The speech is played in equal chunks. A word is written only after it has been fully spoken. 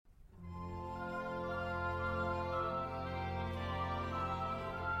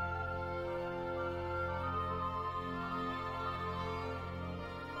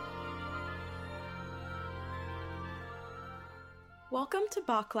Welcome to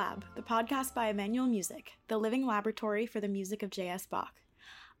Bach Lab, the podcast by Emmanuel Music, the living laboratory for the music of J.S. Bach.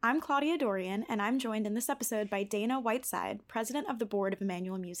 I'm Claudia Dorian, and I'm joined in this episode by Dana Whiteside, president of the board of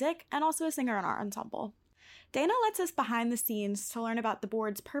Emmanuel Music, and also a singer in our ensemble. Dana lets us behind the scenes to learn about the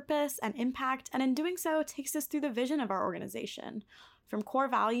board's purpose and impact, and in doing so, takes us through the vision of our organization, from core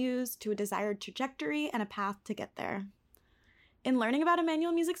values to a desired trajectory and a path to get there. In learning about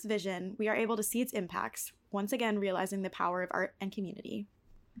Emmanuel Music's vision, we are able to see its impacts, once again realizing the power of art and community.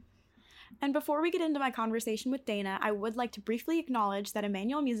 And before we get into my conversation with Dana, I would like to briefly acknowledge that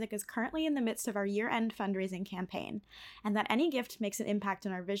Emmanuel Music is currently in the midst of our year-end fundraising campaign, and that any gift makes an impact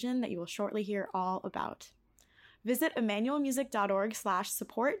in our vision that you will shortly hear all about. Visit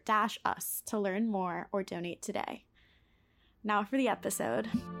emmanuelmusic.org/support-us to learn more or donate today. Now for the episode.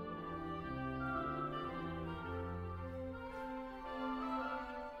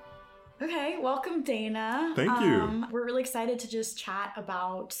 Okay, welcome, Dana. Thank you. We're really excited to just chat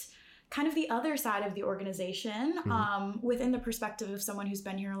about kind of the other side of the organization, within the perspective of someone who's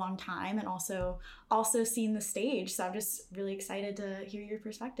been here a long time and also seen the stage. So I'm just really excited to hear your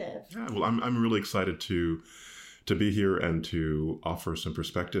perspective. Yeah, well, I'm really excited to be here and to offer some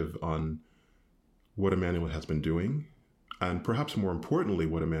perspective on what Emmanuel has been doing, and perhaps more importantly,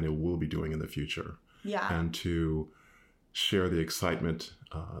 what Emmanuel will be doing in the future. Yeah. And to share the excitement,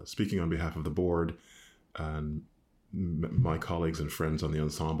 speaking on behalf of the board and my colleagues and friends on the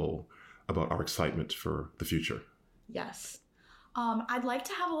ensemble about our excitement for the future. Yes. I'd like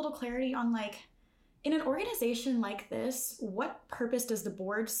to have a little clarity on, in an organization like this, what purpose does the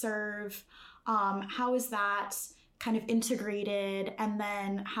board serve? How is that kind of integrated? And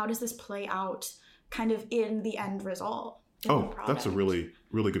then how does this play out kind of in the end result? That's a really,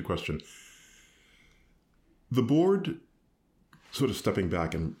 really good question. The board, sort of stepping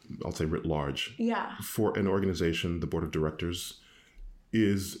back and I'll say writ large, for an organization, the board of directors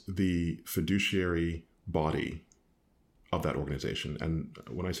is the fiduciary body of that organization. And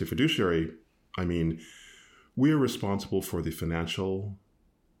when I say fiduciary, I mean we are responsible for the financial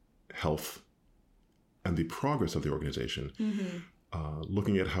health and the progress of the organization,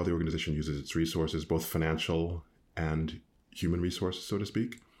 looking at how the organization uses its resources, both financial and human resources, so to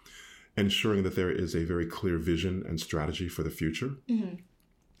speak, ensuring that there is a very clear vision and strategy for the future.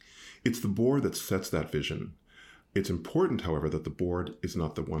 It's the board that sets that vision. It's important, however, that the board is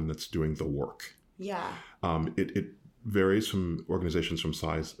not the one that's doing the work. Yeah. It varies from organizations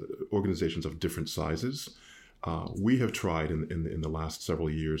of different sizes. We have tried in the last several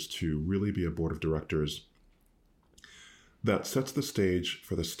years to really be a board of directors that sets the stage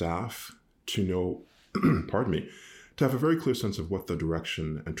for the staff to know, to have a very clear sense of what the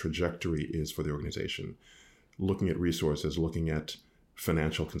direction and trajectory is for the organization, looking at resources, looking at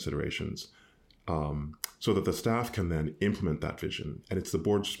financial considerations, so that the staff can then implement that vision. And it's the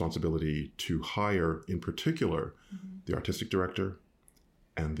board's responsibility to hire, in particular, the artistic director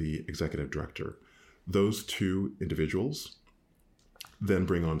and the executive director. Those two individuals then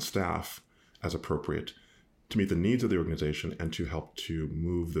bring on staff as appropriate to meet the needs of the organization and to help to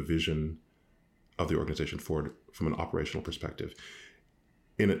move the vision of the organization forward from an operational perspective.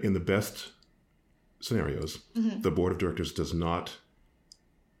 In the best scenarios, the board of directors does not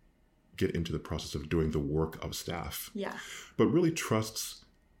get into the process of doing the work of staff, but really trusts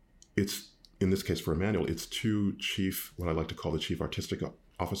its, in this case for Emmanuel, its two what I like to call the chief artistic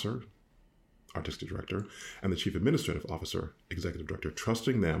officer, artistic director, and the chief administrative officer, executive director,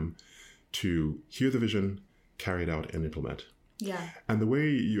 trusting them to hear the vision, carry it out, and implement. Yeah. And the way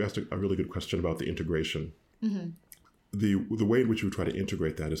you asked a really good question about the integration, the way in which we try to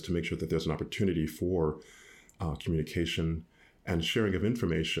integrate that is to make sure that there's an opportunity for communication and sharing of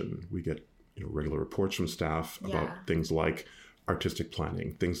information. We get regular reports from staff about things like artistic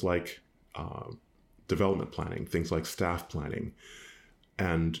planning, things like development planning, things like staff planning.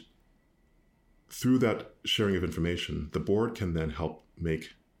 And through that sharing of information, the board can then help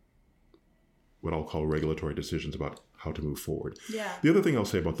make what I'll call regulatory decisions about how to move forward. Yeah. The other thing I'll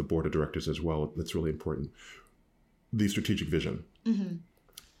say about the board of directors as well that's really important, the strategic vision.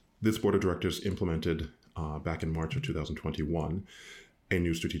 This board of directors implemented back in March of 2021 a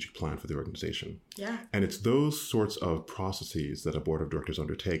new strategic plan for the organization. Yeah. And it's those sorts of processes that a board of directors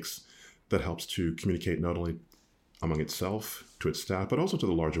undertakes that helps to communicate not only among itself, to its staff, but also to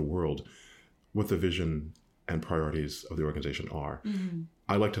the larger world, what the vision and priorities of the organization are.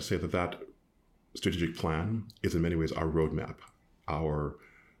 I like to say that strategic plan is in many ways our roadmap, our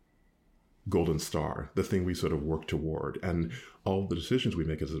golden star, the thing we sort of work toward. And all the decisions we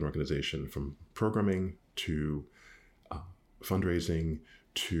make as an organization, from programming to fundraising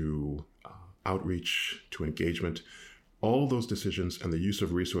to outreach to engagement, all those decisions and the use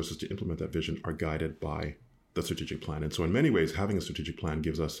of resources to implement that vision are guided by the strategic plan. And so in many ways, having a strategic plan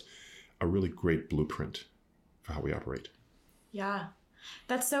gives us a really great blueprint for how we operate. Yeah.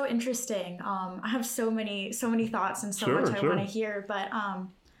 That's so interesting. I have so many thoughts and so much I want to hear, but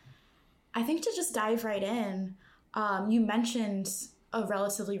I think to just dive right in, you mentioned a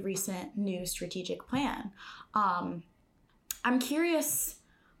relatively recent new strategic plan. I'm curious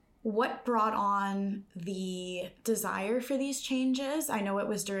what brought on the desire for these changes. I know it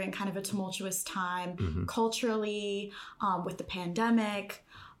was during kind of a tumultuous time culturally, with the pandemic.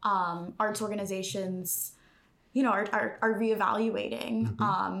 Arts organizations, are reevaluating.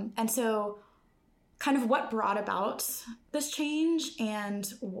 And so kind of what brought about this change,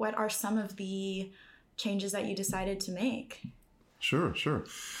 and what are some of the changes that you decided to make? Sure.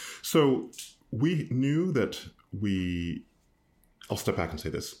 So we knew that I'll step back and say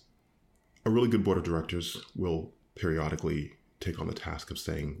this. A really good board of directors will periodically take on the task of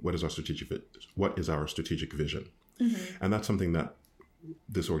saying, what is our strategic vision? And that's something that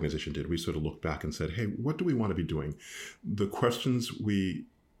this organization did. We sort of looked back and said, hey, what do we want to be doing? The questions we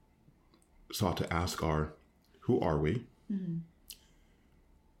sought to ask are, who are we?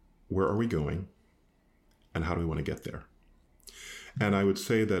 Where are we going? And how do we want to get there? And I would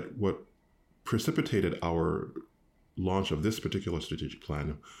say that what precipitated our launch of this particular strategic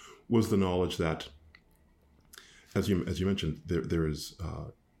plan was the knowledge that, as you mentioned, there is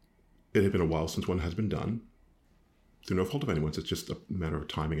it had been a while since one has been done, through no fault of anyone's. It's just a matter of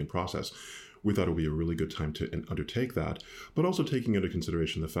timing and process. We thought it would be a really good time to undertake that, but also taking into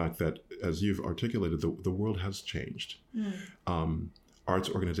consideration the fact that, as you've articulated, the world has changed. Arts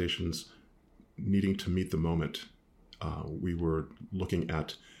organizations needing to meet the moment. We were looking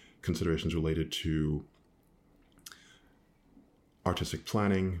at considerations related to artistic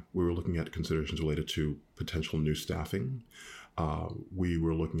planning. We were looking at considerations related to potential new staffing. We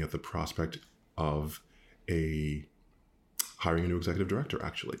were looking at the prospect of hiring a new executive director,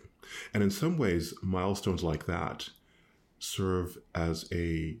 actually. And in some ways, milestones like that serve as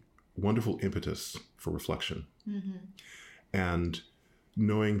a wonderful impetus for reflection. And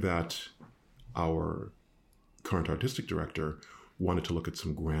knowing that our current artistic director wanted to look at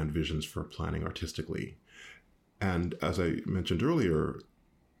some grand visions for planning artistically. And as I mentioned earlier,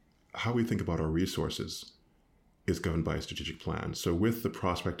 how we think about our resources is governed by a strategic plan. So with the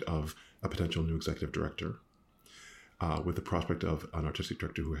prospect of a potential new executive director, with the prospect of an artistic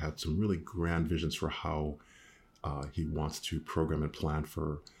director who had some really grand visions for how he wants to program and plan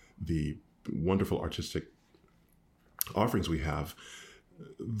for the wonderful artistic offerings we have,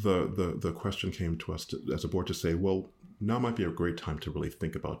 the question came to us as a board to say, well, now might be a great time to really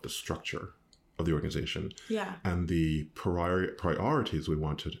think about the structure of the organization and the priorities we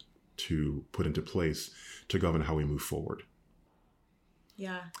wanted to put into place to govern how we move forward.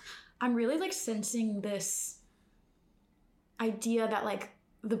 Yeah. I'm really sensing this idea that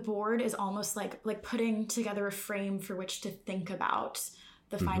the board is almost like putting together a frame for which to think about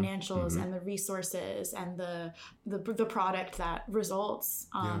the financials and the resources and the product that results.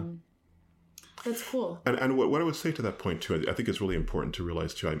 That's cool. And what I would say to that point too, I think it's really important to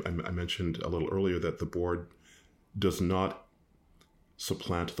realize too, I mentioned a little earlier that the board does not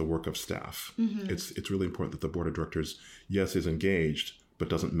supplant the work of staff. It's really important that the board of directors, yes, is engaged, but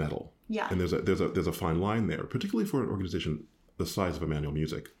doesn't meddle. Yeah. And there's a fine line there, particularly for an organization the size of Emmanuel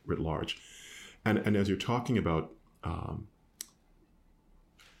Music writ large. And as you're talking about,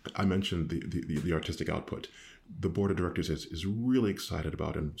 I mentioned the artistic output. The board of directors is really excited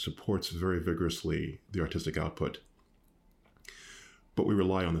about and supports very vigorously the artistic output. But we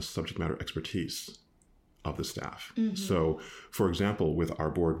rely on the subject matter expertise of the staff. So, for example, with our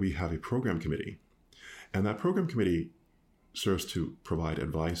board, we have a program committee. And that program committee serves to provide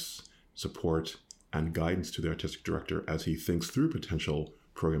advice, support, and guidance to the artistic director as he thinks through potential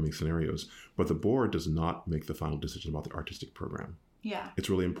programming scenarios. But the board does not make the final decision about the artistic program. Yeah. It's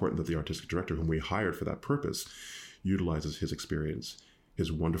really important that the artistic director, whom we hired for that purpose, utilizes his experience,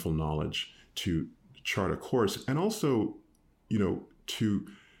 his wonderful knowledge to chart a course, and also, to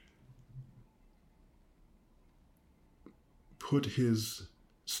put his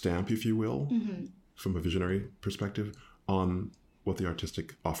stamp, if you will, from a visionary perspective, on what the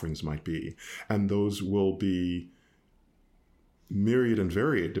artistic offerings might be. And those will be myriad and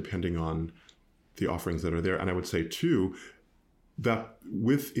varied depending on the offerings that are there. And I would say, too, that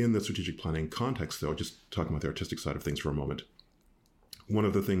within the strategic planning context, though, just talking about the artistic side of things for a moment, one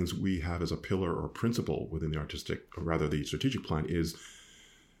of the things we have as a pillar or principle within the strategic plan is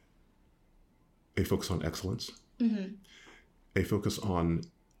a focus on excellence, a focus on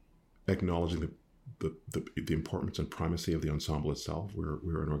acknowledging the importance and primacy of the ensemble itself.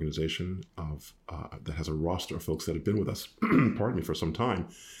 We're an organization that has a roster of folks that have been with us, pardon me, for some time,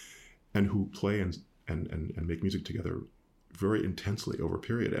 and who play and make music together very intensely over a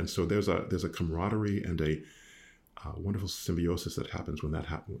period. And so there's a camaraderie and a wonderful symbiosis that happens when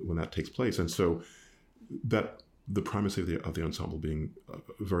that takes place. And so that the primacy of the ensemble being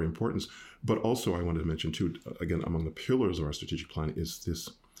very important. But also I wanted to mention too, again, among the pillars of our strategic plan is this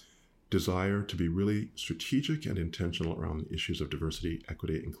desire to be really strategic and intentional around the issues of diversity,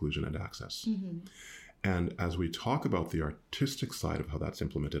 equity, inclusion, and access. Mm-hmm. And as we talk about the artistic side of how that's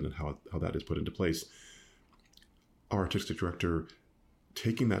implemented and how that is put into place, our artistic director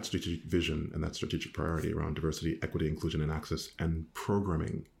taking that strategic vision and that strategic priority around diversity, equity, inclusion, and access and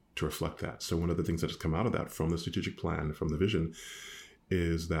programming to reflect that. So one of the things that has come out of that from the strategic plan, from the vision,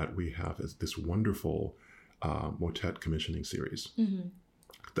 is that we have this wonderful motet commissioning series mm-hmm.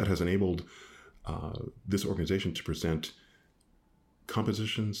 that has enabled this organization to present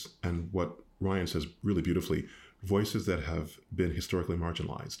compositions and what Ryan says really beautifully, voices that have been historically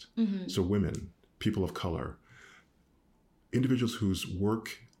marginalized. Mm-hmm. So women, people of color, individuals whose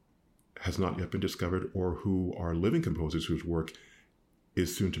work has not yet been discovered or who are living composers whose work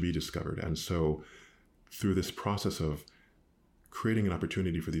is soon to be discovered. And so through this process of creating an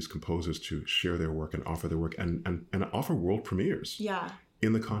opportunity for these composers to share their work and offer their work and offer world premieres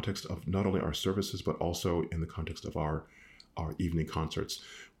in the context of not only our services, but also in the context of our evening concerts.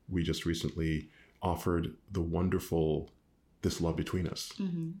 We just recently offered the wonderful This Love Between Us,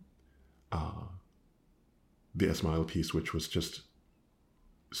 mm-hmm. The Esmail piece, which was just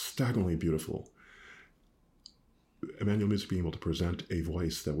staggeringly beautiful. Emmanuel Music being able to present a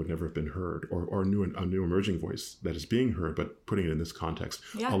voice that would never have been heard, or a new emerging voice that is being heard, but putting it in this context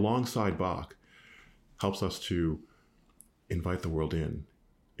alongside Bach helps us to invite the world in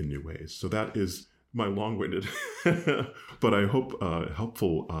new ways. So that is my long-winded, but I hope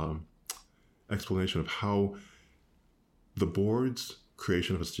helpful explanation of how the board's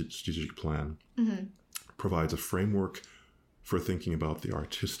creation of a strategic plan mm-hmm. provides a framework for thinking about the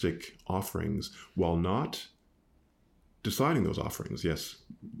artistic offerings while not deciding those offerings, yes,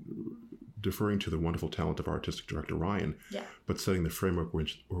 deferring to the wonderful talent of our artistic director, Ryan, but setting the framework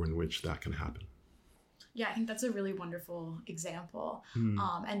in which that can happen. Yeah, I think that's a really wonderful example.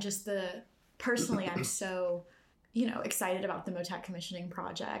 And just personally, I'm so, excited about the Motet commissioning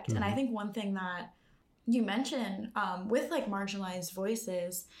project. Mm-hmm. And I think one thing that you mentioned with like marginalized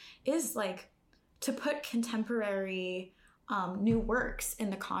voices is like to put contemporary new works in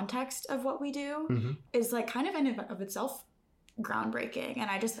the context of what we do mm-hmm. is like kind of in of itself groundbreaking. And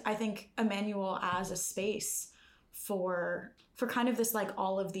I think Emmanuel as a space for kind of this like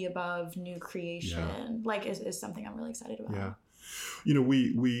all of the above new creation is something I'm really excited about. Yeah.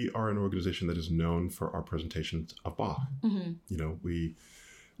 We are an organization that is known for our presentations of Bach. Mm-hmm.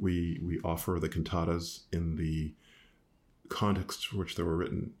 We offer the cantatas in the context for which they were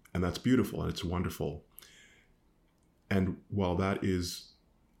written, and that's beautiful and it's wonderful. And while that is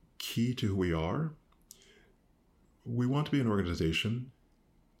key to who we are, we want to be an organization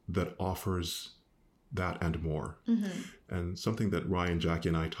that offers that and more. Mm-hmm. And something that Ryan, Jackie,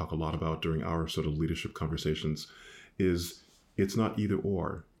 and I talk a lot about during our sort of leadership conversations is it's not either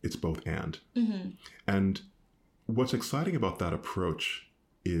or, it's both and. Mm-hmm. And what's exciting about that approach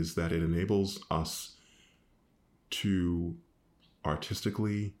is that it enables us to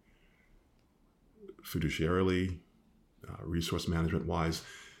artistically, fiduciarily, resource management wise,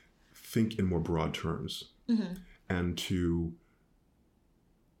 think in more broad terms mm-hmm. and to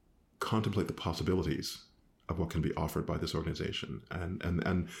contemplate the possibilities of what can be offered by this organization.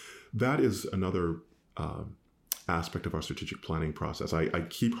 And that is another aspect of our strategic planning process. I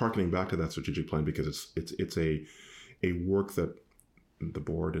keep harkening back to that strategic plan because it's a work that the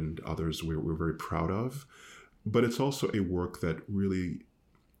board and others we're very proud of, but it's also a work that really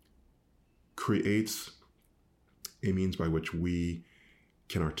creates a means by which we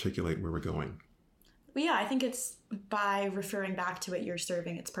can articulate where we're going. Well, yeah, I think it's by referring back to it, you're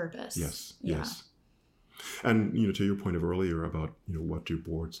serving its purpose. Yes, yes. And, to your point of earlier about, what do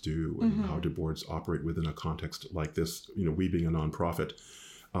boards do and mm-hmm. how do boards operate within a context like this, we being a nonprofit.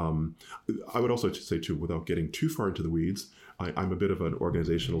 I would also say, too, without getting too far into the weeds, I'm a bit of an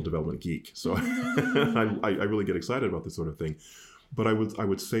organizational development geek. So I really get excited about this sort of thing. But I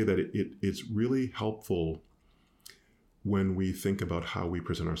would say that it's really helpful when we think about how we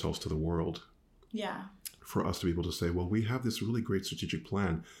present ourselves to the world. Yeah. For us to be able to say, well, we have this really great strategic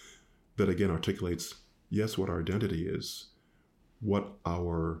plan that, again, articulates, yes, what our identity is, what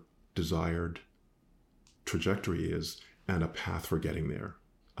our desired trajectory is, and a path for getting there.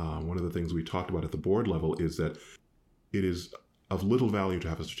 one of the things we talked about at the board level is that it is of little value to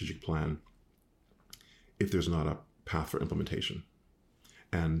have a strategic plan if there's not a path for implementation.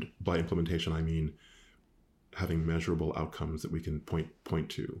 And by implementation, I mean having measurable outcomes that we can point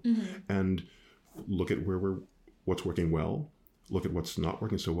to, and look at what's working well, look at what's not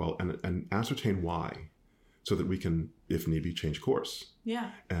working so well, and ascertain why, so that we can, if need be, change course.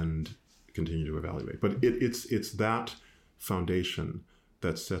 Yeah. And continue to evaluate. But it's that foundation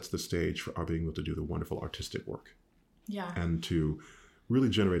that sets the stage for our being able to do the wonderful artistic work. Yeah. And to really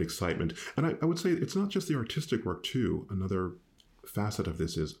generate excitement. And I would say it's not just the artistic work too. Another facet of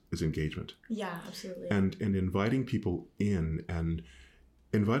this is engagement. Yeah, absolutely. And inviting people in, and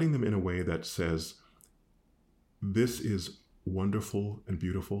inviting them in a way that says, this is wonderful and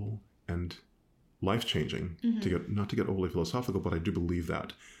beautiful and life-changing, not to get overly philosophical, but I do believe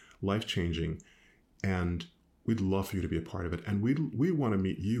that. Life-changing, and we'd love for you to be a part of it. And we want to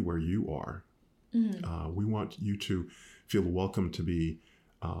meet you where you are. We want you to feel welcome to be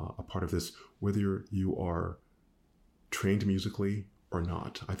a part of this, whether you are trained musically or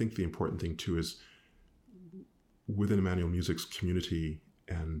not. I think the important thing too is within Emmanuel Music's community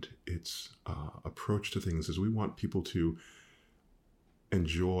and its approach to things is we want people to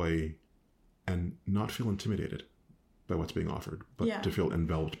enjoy and not feel intimidated by what's being offered, but to feel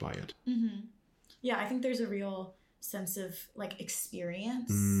enveloped by it. Yeah, I think there's a real sense of like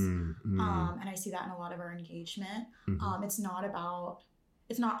experience, and I see that in a lot of our engagement. It's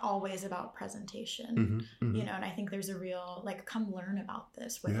not always about presentation, you know, and I think there's a real like, come learn about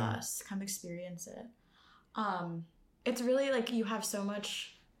this with us, come experience it. It's really like you have so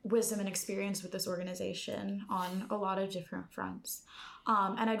much wisdom and experience with this organization on a lot of different fronts,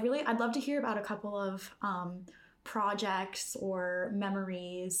 and I'd love to hear about a couple of projects or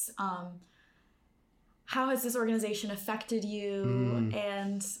memories. How has this organization affected you?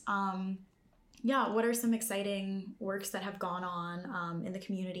 And what are some exciting works that have gone on in the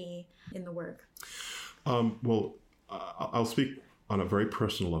community, in the work? Well, I'll speak on a very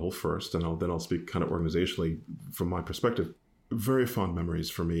personal level first, and then I'll speak kind of organizationally from my perspective. Very fond memories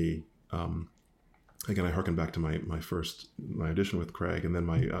for me. Again, I harken back to my audition with Craig, and then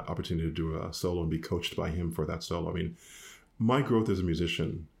my opportunity to do a solo and be coached by him for that solo. I mean, my growth as a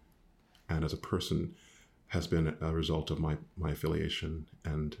musician and as a person has been a result of my affiliation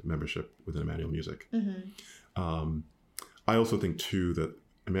and membership within Emmanuel Music. I also think too that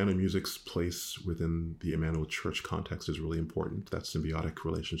Emmanuel Music's place within the Emmanuel Church context is really important. That symbiotic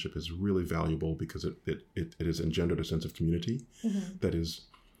relationship is really valuable because it has engendered a sense of community that is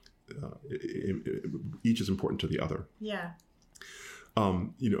each is important to the other. Yeah.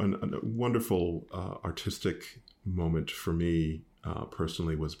 You know, a wonderful artistic moment for me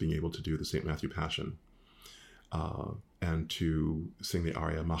personally was being able to do the St. Matthew Passion. And to sing the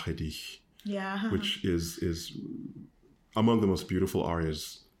aria Machedich, which is among the most beautiful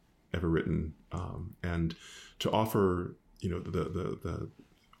arias ever written, and to offer, you know, the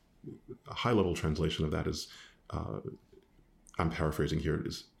high level translation of that is, I'm paraphrasing here,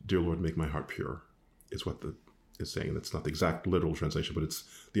 is "Dear Lord, make my heart pure," is what is saying. That's not the exact literal translation, but it's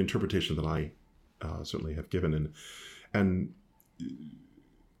the interpretation that I certainly have given, and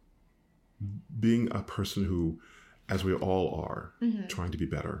being a person who, as we all are, trying to be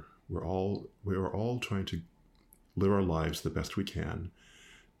better. We are all trying to live our lives the best we can,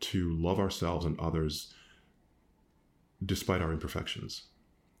 to love ourselves and others despite our imperfections.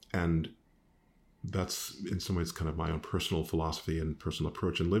 And that's in some ways kind of my own personal philosophy and personal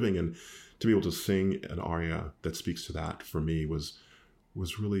approach in living. And to be able to sing an aria that speaks to that for me was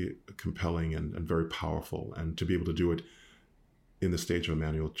really compelling and very powerful. And to be able to do it in the stage of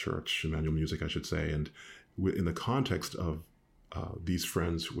Emmanuel Church, Emmanuel Music, I should say, and in the context of these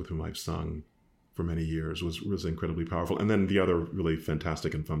friends with whom I've sung for many years was incredibly powerful. And then the other really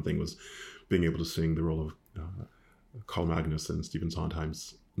fantastic and fun thing was being able to sing the role of Carl Magnus and Stephen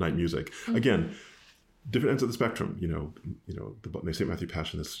Sondheim's Night Music. Again, different ends of the spectrum. You know, the St. Matthew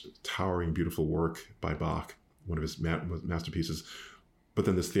Passion, this towering, beautiful work by Bach, one of his masterpieces, but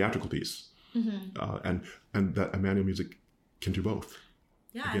then this theatrical piece, and that Emmanuel Music can do both.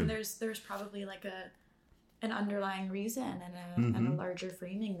 Yeah, again. And there's probably like an underlying reason and a larger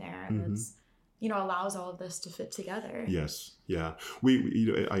framing there that's, you know, allows all of this to fit together. Yes, yeah. We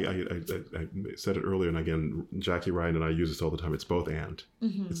you know, I said it earlier, and again, Jackie Ryan and I use this all the time. It's both and.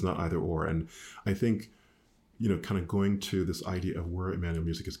 It's not either or. And I think, you know, kind of going to this idea of where Emmanuel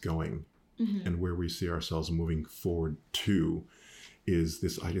Music is going and where we see ourselves moving forward to, is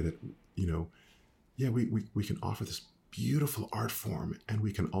this idea that, you know, yeah, we can offer this beautiful art form, and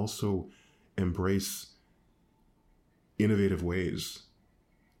we can also embrace innovative ways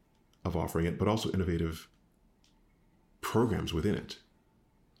of offering it, but also innovative programs within it.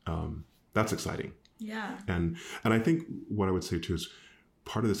 That's exciting. Yeah. And I think what I would say too is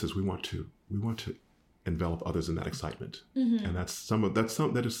part of this is we want to envelop others in that excitement. Mm-hmm. And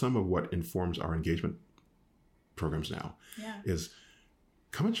that is some of what informs our engagement programs now. Yeah. Is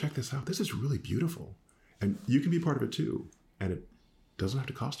come and check this out. This is really beautiful. And you can be part of it too. And it doesn't have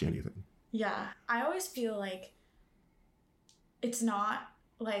to cost you anything. Yeah. I always feel like it's not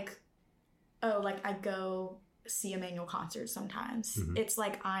like, oh, like I go see Emmanuel concerts sometimes. Mm-hmm. It's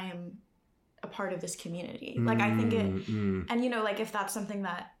like I am a part of this community. Like I think it, and you know, like if that's something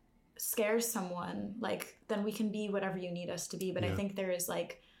that scares someone, like then we can be whatever you need us to be. But I think there is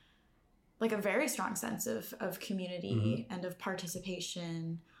like a very strong sense of community and of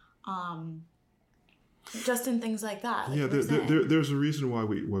participation, just in things like that. Like there's a reason why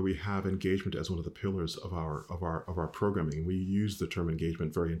we have engagement as one of the pillars of our programming. We use the term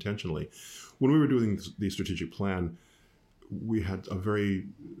engagement very intentionally. When we were doing the strategic plan, we had a very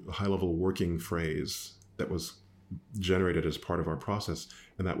high-level working phrase that was generated as part of our process,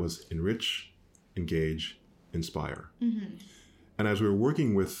 and that was enrich, engage, inspire. Mm-hmm. And as we were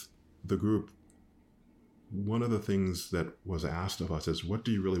working with the group, one of the things that was asked of us is, what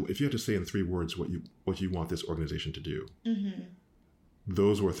do you really, if you had to say in 3 words what you want this organization to do, mm-hmm.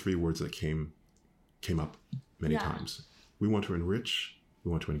 those were 3 words that came up many times. We want to enrich,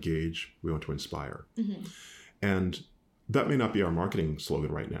 we want to engage, we want to inspire. Mm-hmm. And that may not be our marketing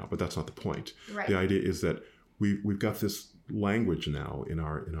slogan right now, but that's not the point. Right. The idea is that we've got this language now in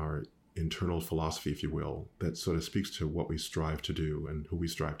our internal philosophy, if you will, that sort of speaks to what we strive to do and who we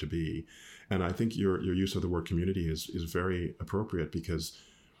strive to be. And I think your use of the word community is very appropriate, because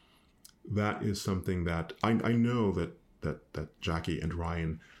that is something that I know that Jackie and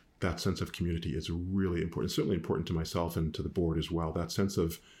Ryan, that sense of community is really important. It's certainly important to myself and to the board as well. That sense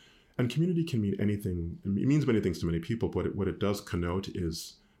of, and community can mean anything. It means many things to many people, but what it does connote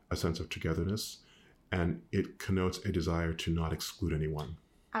is a sense of togetherness, and it connotes a desire to not exclude anyone.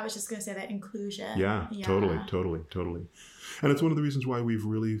 I was just going to say that inclusion. Yeah, totally. And it's one of the reasons why we've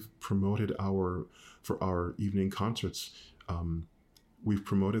really promoted for our evening concerts, we've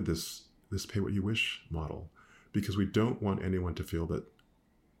promoted this pay what you wish model, because we don't want anyone to feel that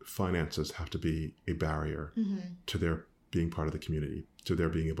finances have to be a barrier mm-hmm. to their being part of the community, to their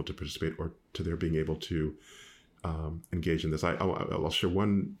being able to participate, or to their being able to engage in this. I'll share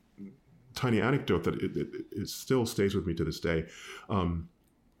one tiny anecdote that it still stays with me to this day.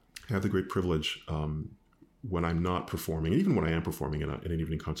 I have the great privilege when I'm not performing, and even when I am performing in an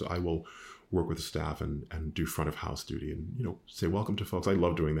evening concert, I will work with the staff and do front of house duty and, say welcome to folks. I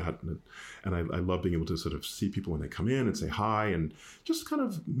love doing that. And I love being able to sort of see people when they come in and say hi and just kind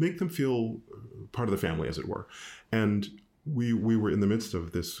of make them feel part of the family, as it were. And we were in the midst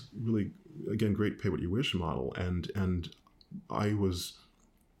of this really, again, great pay what you wish model. And I was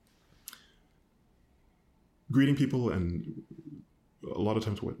greeting people, and a lot of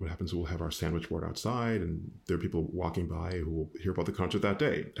times what happens is we'll have our sandwich board outside, and there are people walking by who will hear about the concert that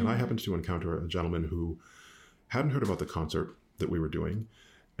day. And mm-hmm. I happened to encounter a gentleman who hadn't heard about the concert that we were doing.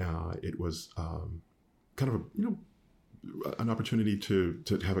 It was kind of an opportunity to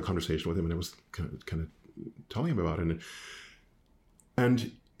have a conversation with him, and it was kind of telling him about it.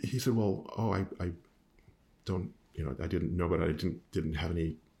 And he said, well, I don't, I didn't know, but I didn't have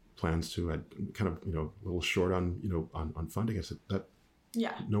any plans to. I kind of, a little short on funding. I said,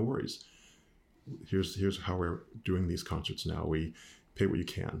 no worries. Here's how we're doing these concerts now. We pay what you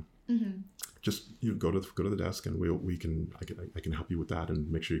can. Mm-hmm. Just go to the desk, and I can help you with that and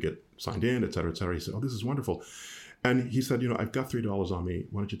make sure you get signed in, et cetera, et cetera. He said, oh, this is wonderful. And he said, I've got $3 on me.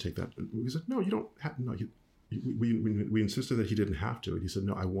 Why don't you take that? And we said, no, you don't have. No, we insisted that he didn't have to. And he said,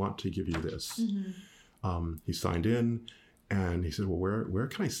 no, I want to give you this. Mm-hmm. He signed in. And he said, well, where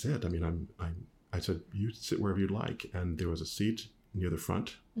can I sit? I mean, I said, you sit wherever you'd like. And there was a seat near the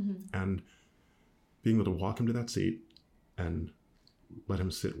front. Mm-hmm. And being able to walk him to that seat and let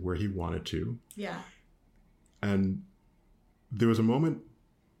him sit where he wanted to. Yeah. And there was a moment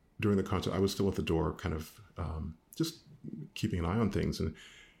during the concert, I was still at the door, kind of just keeping an eye on things. And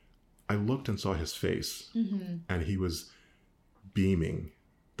I looked and saw his face. Mm-hmm. And he was beaming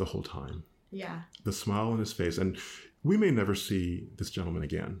the whole time. Yeah. The smile on his face. And we may never see this gentleman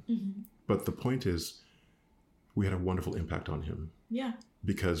again, mm-hmm. but the point is, we had a wonderful impact on him. Yeah.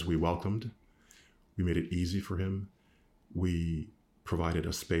 Because we welcomed, we made it easy for him, we provided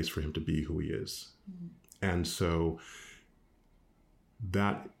a space for him to be who he is. Mm-hmm. And so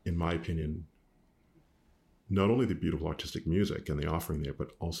that, in my opinion, not only the beautiful artistic music and the offering there,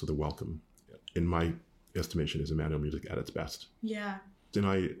 but also the welcome, in my estimation, is Emmanuel music at its best. Yeah. And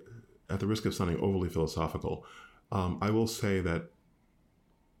at the risk of sounding overly philosophical, I will say that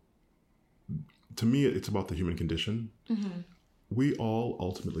to me, it's about the human condition. Mm-hmm. We all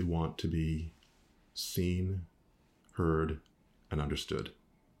ultimately want to be seen, heard, and understood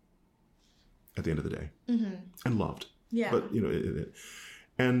at the end of the day, mm-hmm. and loved. Yeah. But,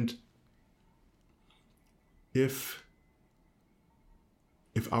 and if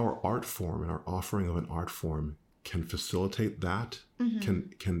our art form and our offering of an art form can facilitate that, mm-hmm.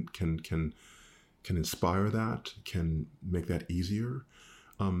 can inspire that, can make that easier,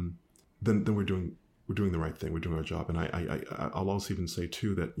 then we're doing the right thing. We're doing our job. And I'll also even say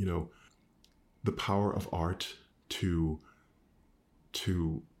too that the power of art to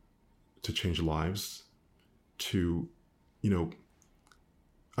change lives.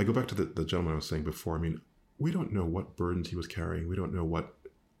 I go back to the gentleman I was saying before. I mean, we don't know what burdens he was carrying. We don't know what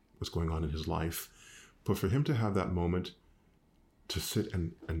was going on in his life. But for him to have that moment to sit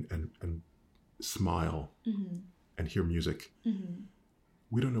and smile, mm-hmm. and hear music, mm-hmm.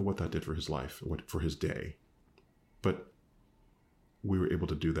 we don't know what that did for his life, for his day. But we were able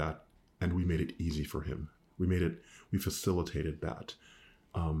to do that, and we made it easy for him. We facilitated that.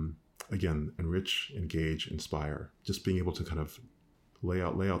 Again, enrich, engage, inspire. Just being able to kind of lay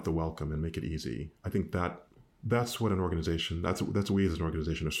out the welcome and make it easy. I think that's what an organization, that's what we as an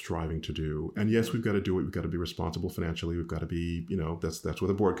organization are striving to do. And yes, we've got to do it. We've got to be responsible financially. We've got to be, that's where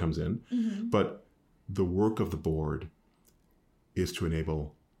the board comes in. Mm-hmm. But the work of the board is to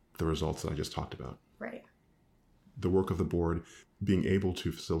enable the results that I just talked about. Right. The work of the board being able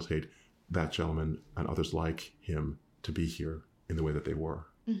to facilitate that gentleman and others like him to be here in the way that they were.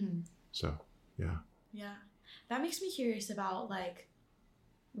 Mm-hmm. So, yeah. Yeah. That makes me curious about,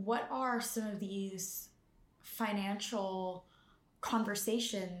 what are some of these financial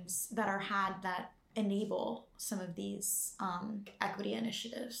conversations that are had that enable some of these equity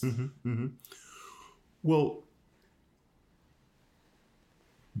initiatives? Mm-hmm, mm-hmm. Well,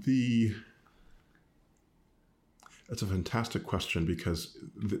 that's a fantastic question, because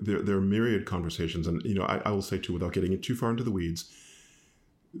there are myriad conversations, and I will say too, without getting too far into the weeds,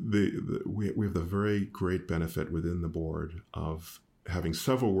 we have the very great benefit within the board of having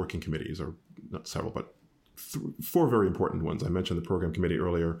several working committees, or not several, but 4 very important ones. I mentioned the program committee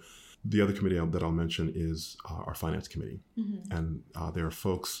earlier. The other committee that I'll mention is our finance committee, mm-hmm. and there are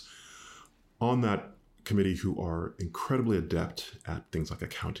folks on that committee who are incredibly adept at things like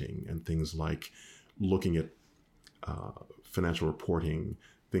accounting and things like looking at financial reporting,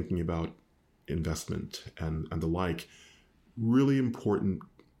 thinking about investment and the like. Really important,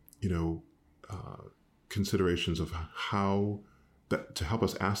 considerations of to help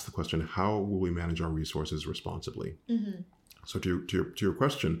us ask the question, how will we manage our resources responsibly? Mm-hmm. So to your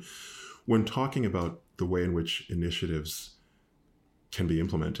question, when talking about the way in which initiatives can be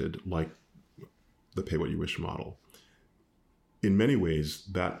implemented, like the pay what you wish model, in many ways,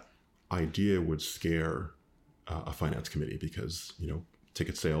 that idea would scare a finance committee, because,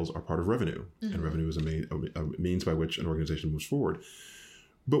 ticket sales are part of revenue, mm-hmm. and revenue is a means by which an organization moves forward.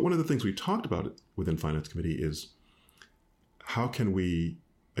 But one of the things we talked about within finance committee is, how can we,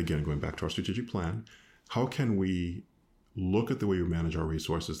 again, going back to our strategic plan, how can we look at the way we manage our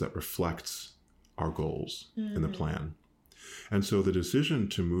resources that reflects our goals, mm-hmm. in the plan? And so the decision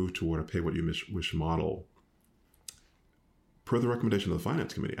to move toward a pay what you wish model, per the recommendation of the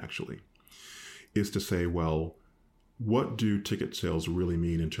finance committee actually, is to say, well, what do ticket sales really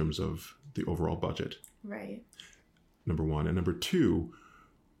mean in terms of the overall budget? Right. Number one. And number two,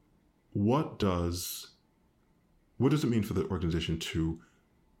 what does it mean for the organization to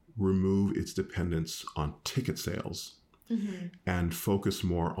remove its dependence on ticket sales, mm-hmm. and focus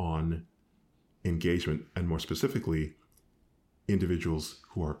more on engagement, and more specifically, individuals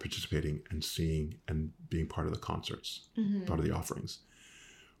who are participating and seeing and being part of the concerts, mm-hmm. part of the offerings?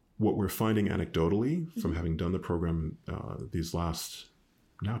 What we're finding anecdotally, mm-hmm. from having done the program these last,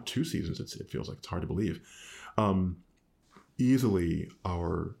 now 2 seasons, it feels like, it's hard to believe, easily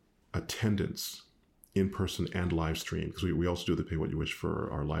our attendance in person and live stream, because we also do the pay what you wish for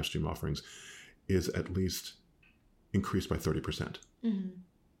our live stream offerings, is at least increased by 30%, mm-hmm.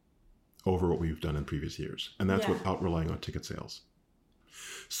 over what we've done in previous years. And that's without relying on ticket sales.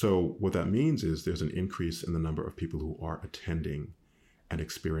 So what that means is there's an increase in the number of people who are attending and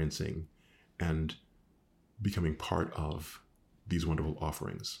experiencing and becoming part of these wonderful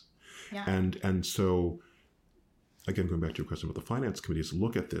offerings. Yeah. And so, again, going back to your question about the finance committees,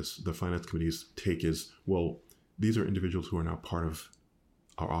 look at this. The finance committee's take is, well, these are individuals who are now part of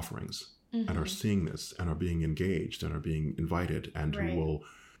our offerings, mm-hmm. and are seeing this and are being engaged and are being invited, and who will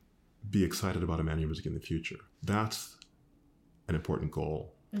be excited about Emmanuel music in the future. That's an important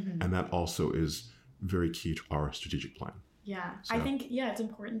goal And that also is very key to our strategic plan. Yeah. So, I think, it's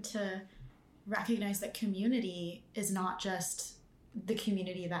important to recognize that community is not just the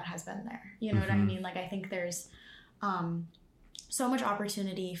community that has been there. You know what I mean? Like, I think there's so much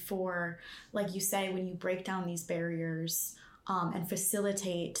opportunity for, like you say, when you break down these barriers and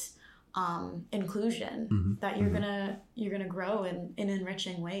facilitate inclusion, that you're gonna grow in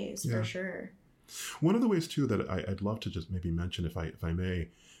enriching ways, for sure. One of the ways too that I'd love to just maybe mention, if I may,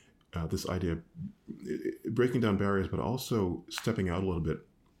 this idea of breaking down barriers, but also stepping out a little bit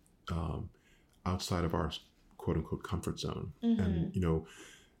outside of our quote unquote comfort zone, and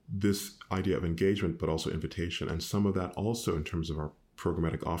this idea of engagement, but also invitation, and some of that also in terms of our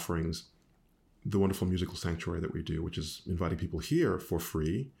programmatic offerings, the wonderful musical sanctuary that we do, which is inviting people here for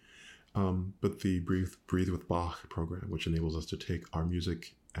free, but the Breathe with Bach program, which enables us to take our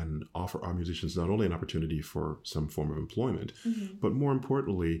music and offer our musicians not only an opportunity for some form of employment, but more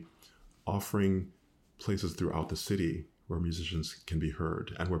importantly, offering places throughout the city where musicians can be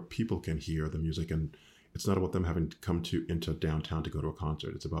heard and where people can hear the music. And it's not about them having to come into downtown to go to a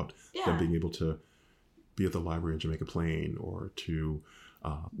concert. It's about them being able to be at the library in Jamaica Plain, or to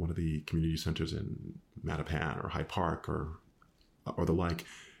one of the community centers in Mattapan or Hyde Park or the like,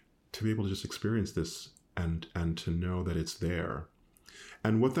 to be able to just experience this and to know that it's there.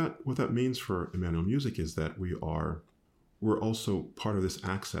 And what that means for Emmanuel Music is that we're also part of this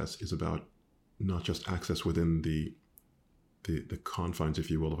access is about not just access within the confines, if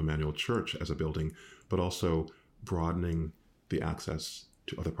you will, of Emmanuel Church as a building, but also broadening the access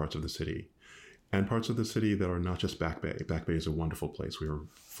to other parts of the city, and parts of the city that are not just Back Bay. Back Bay is a wonderful place. We are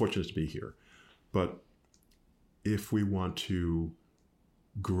fortunate to be here. But if we want to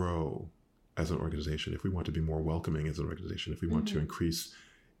grow as an organization, if we want to be more welcoming as an organization, if we want to increase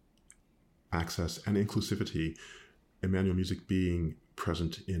access and inclusivity, Emmanuel Music being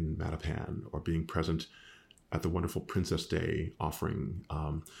present in Mattapan, or being present at the wonderful Princess Day offering,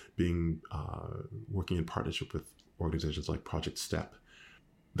 working in partnership with organizations like Project STEP,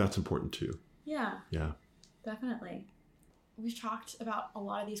 that's important too. Yeah. Yeah. Definitely. We've talked about a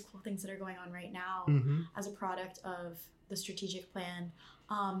lot of these cool things that are going on right now as a product of the strategic plan.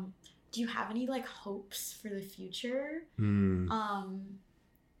 Do you have any hopes for the future?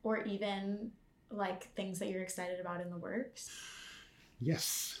 Or even things that you're excited about in the works?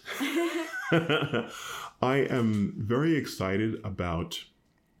 Yes. I am very excited about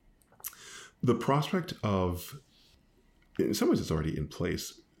the prospect of, in some ways it's already in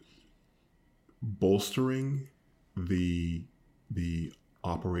place, bolstering the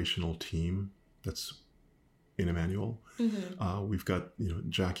operational team that's in Emmanuel. We've got,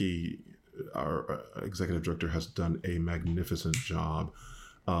 Jackie, our executive director, has done a magnificent job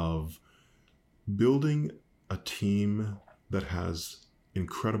of building a team that has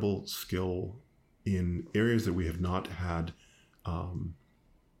incredible skill in areas that we have not had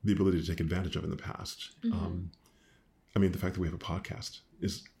the ability to take advantage of in the past. The fact that we have a podcast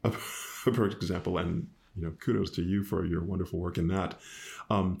is a perfect example, and kudos to you for your wonderful work in that.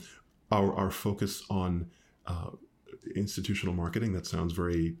 Our focus on institutional marketing, that sounds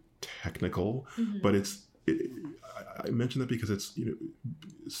very technical, but I mention that because it's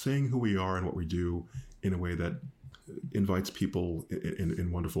saying who we are and what we do in a way that invites people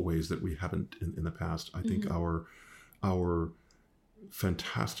in wonderful ways that we haven't in the past. I think our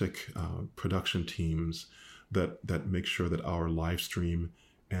fantastic production teams that make sure that our live stream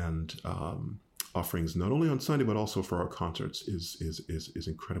and offerings, not only on Sunday but also for our concerts, is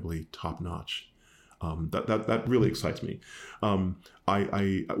incredibly top notch. That really excites me. What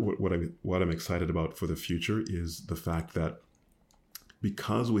I'm excited about for the future is the fact that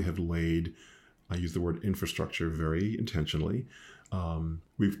because we have laid, I use the word infrastructure very intentionally,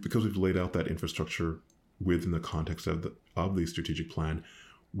 because we've laid out that infrastructure within the context of the strategic plan,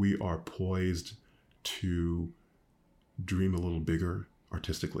 we are poised to dream a little bigger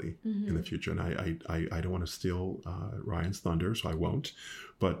artistically in the future. And I don't want to steal Ryan's thunder, so I won't,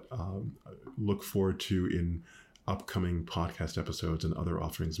 but look forward to, in upcoming podcast episodes and other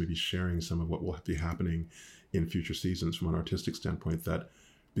offerings, maybe sharing some of what will be happening in future seasons from an artistic standpoint, that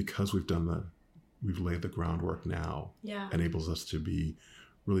because we've laid the groundwork now, enables us to be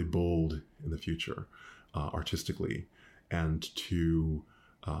really bold in the future artistically, and to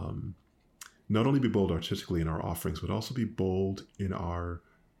not only be bold artistically in our offerings, but also be bold in our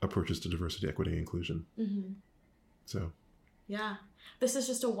approaches to diversity, equity, and inclusion. So, yeah, this is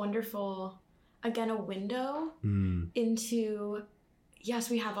just a wonderful, again, a window into, yes,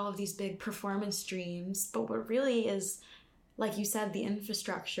 we have all of these big performance streams, but what really is, like you said, the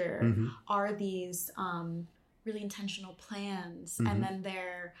infrastructure are these really intentional plans, and then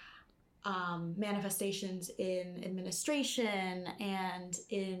their manifestations in administration and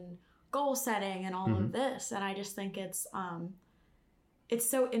in goal setting and all of this. And I just think it's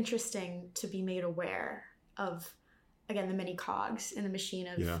so interesting to be made aware of, again, the many cogs in the machine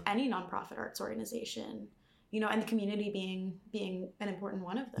of any nonprofit arts organization, and the community being an important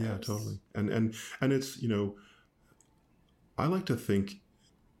one of those. Yeah, totally. And it's, I like to think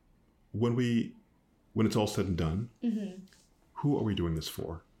when it's all said and done, who are we doing this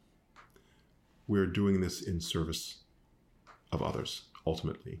for? We're doing this in service of others,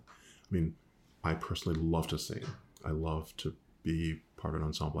 ultimately. I mean, I personally love to sing. I love to be part of an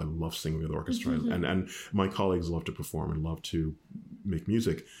ensemble. I love singing with orchestra. And my colleagues love to perform and love to make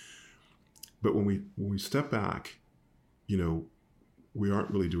music. But when we step back, we aren't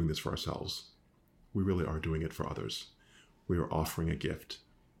really doing this for ourselves. We really are doing it for others. We are offering a gift.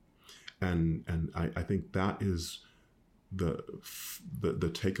 And I think that is the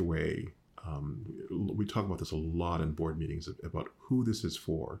takeaway. We talk about this a lot in board meetings about who this is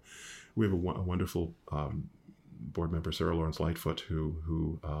for. We have a wonderful board member, Sarah Lawrence Lightfoot,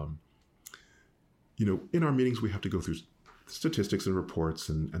 who in our meetings we have to go through statistics and reports,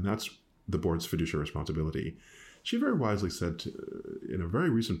 and that's the board's fiduciary responsibility. She very wisely said in a very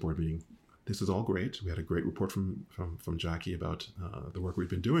recent board meeting, "This is all great. We had a great report from Jackie about the work we've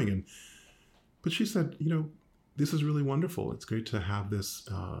been doing, but she said, this is really wonderful. It's great to have this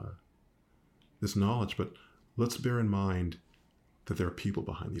this knowledge, but let's bear in mind that there are people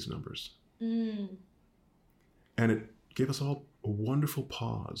behind these numbers." And it gave us all a wonderful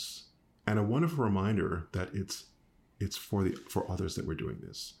pause and a wonderful reminder that it's for others that we're doing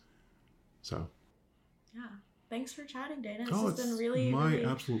this. So, yeah. Thanks for chatting, Dana. This has been really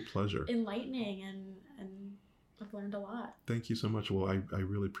absolute pleasure. Enlightening, and I've learned a lot. Thank you so much. Well, I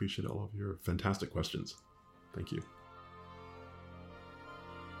really appreciate all of your fantastic questions. Thank you.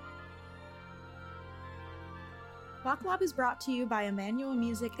 Bach Lab is brought to you by Emmanuel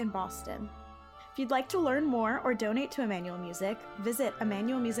Music in Boston. If you'd like to learn more or donate to Emmanuel Music, visit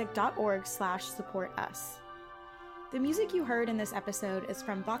emmanuelmusic.org/support-us. The music you heard in this episode is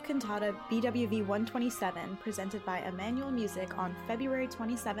from Bach Cantata BWV 127, presented by Emmanuel Music on February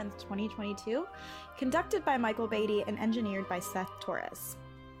 27th, 2022, conducted by Michael Beatty and engineered by Seth Torres.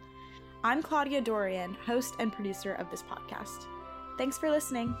 I'm Claudia Dorian, host and producer of this podcast. Thanks for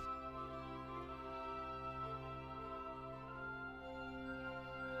listening.